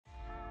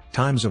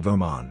Times of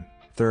Oman,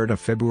 3rd of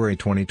February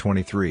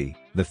 2023,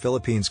 the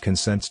Philippines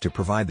consents to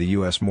provide the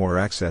U.S. more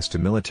access to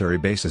military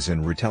bases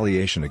in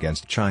retaliation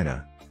against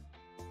China.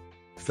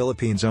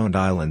 Philippines-owned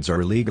islands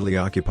are illegally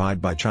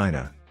occupied by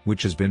China,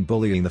 which has been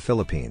bullying the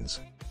Philippines.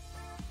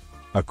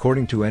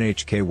 According to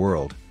NHK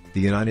World,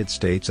 the United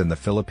States and the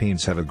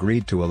Philippines have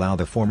agreed to allow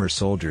the former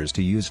soldiers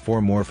to use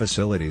 4 more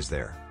facilities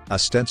there,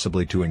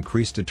 ostensibly to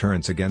increase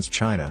deterrence against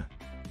China.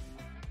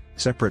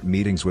 Separate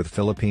meetings with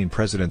Philippine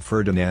President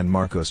Ferdinand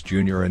Marcos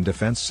Jr. and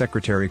Defense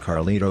Secretary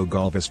Carlito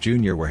Galvez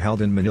Jr. were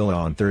held in Manila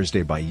on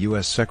Thursday by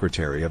U.S.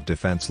 Secretary of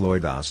Defense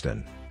Lloyd.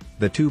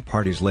 The two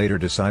parties later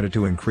decided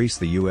to increase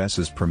the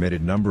U.S.'s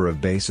permitted number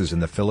of bases in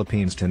the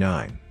Philippines to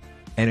 9.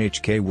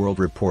 NHK World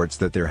reports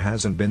that there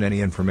hasn't been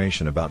any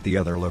information about the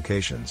other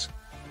locations.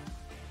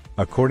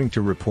 According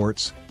to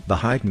reports, the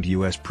heightened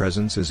U.S.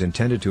 presence is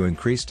intended to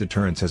increase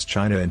deterrence as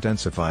China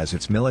intensifies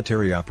its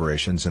military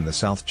operations in the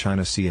South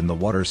China Sea and the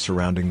waters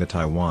surrounding the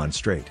Taiwan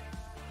Strait.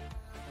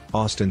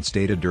 Austin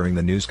stated during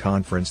the news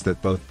conference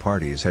that both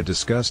parties had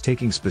discussed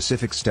taking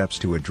specific steps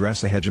to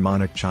address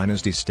hegemonic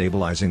China's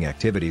destabilizing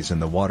activities in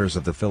the waters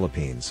of the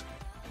Philippines.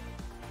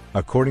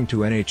 According to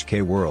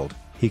NHK World,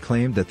 he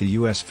claimed that the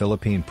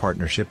U.S.-Philippine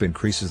partnership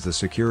increases the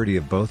security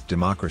of both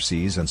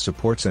democracies and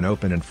supports an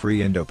open and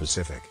free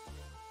Indo-Pacific.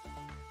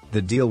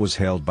 The deal was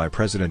hailed by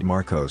President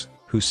Marcos,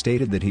 who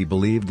stated that he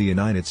believed the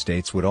United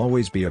States would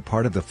always be a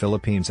part of the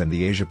Philippines and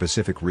the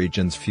Asia-Pacific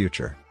region's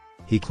future.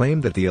 He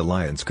claimed that the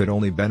alliance could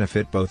only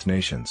benefit both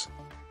nations.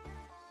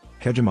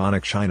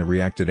 Hegemonic China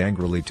reacted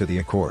angrily to the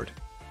accord.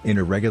 In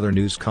a regular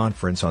news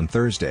conference on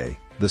Thursday,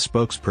 the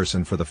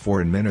spokesperson for the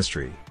Foreign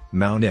Ministry,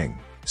 Mao Ning,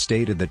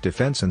 stated that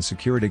defense and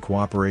security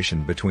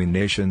cooperation between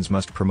nations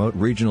must promote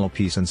regional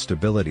peace and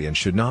stability and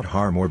should not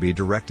harm or be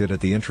directed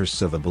at the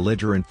interests of a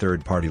belligerent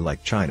third party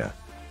like China.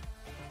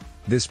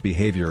 This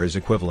behavior is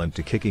equivalent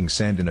to kicking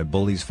sand in a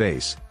bully's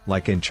face,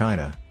 like in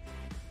China.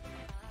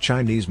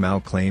 Chinese Mao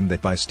claimed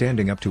that by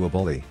standing up to a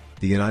bully,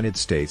 the United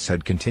States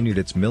had continued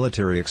its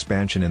military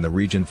expansion in the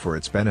region for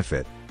its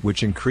benefit,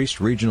 which increased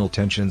regional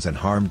tensions and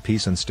harmed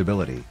peace and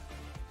stability.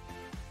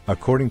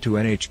 According to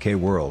NHK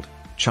World,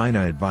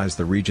 China advised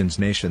the region's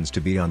nations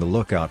to be on the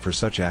lookout for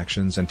such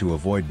actions and to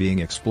avoid being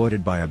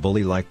exploited by a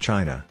bully like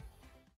China.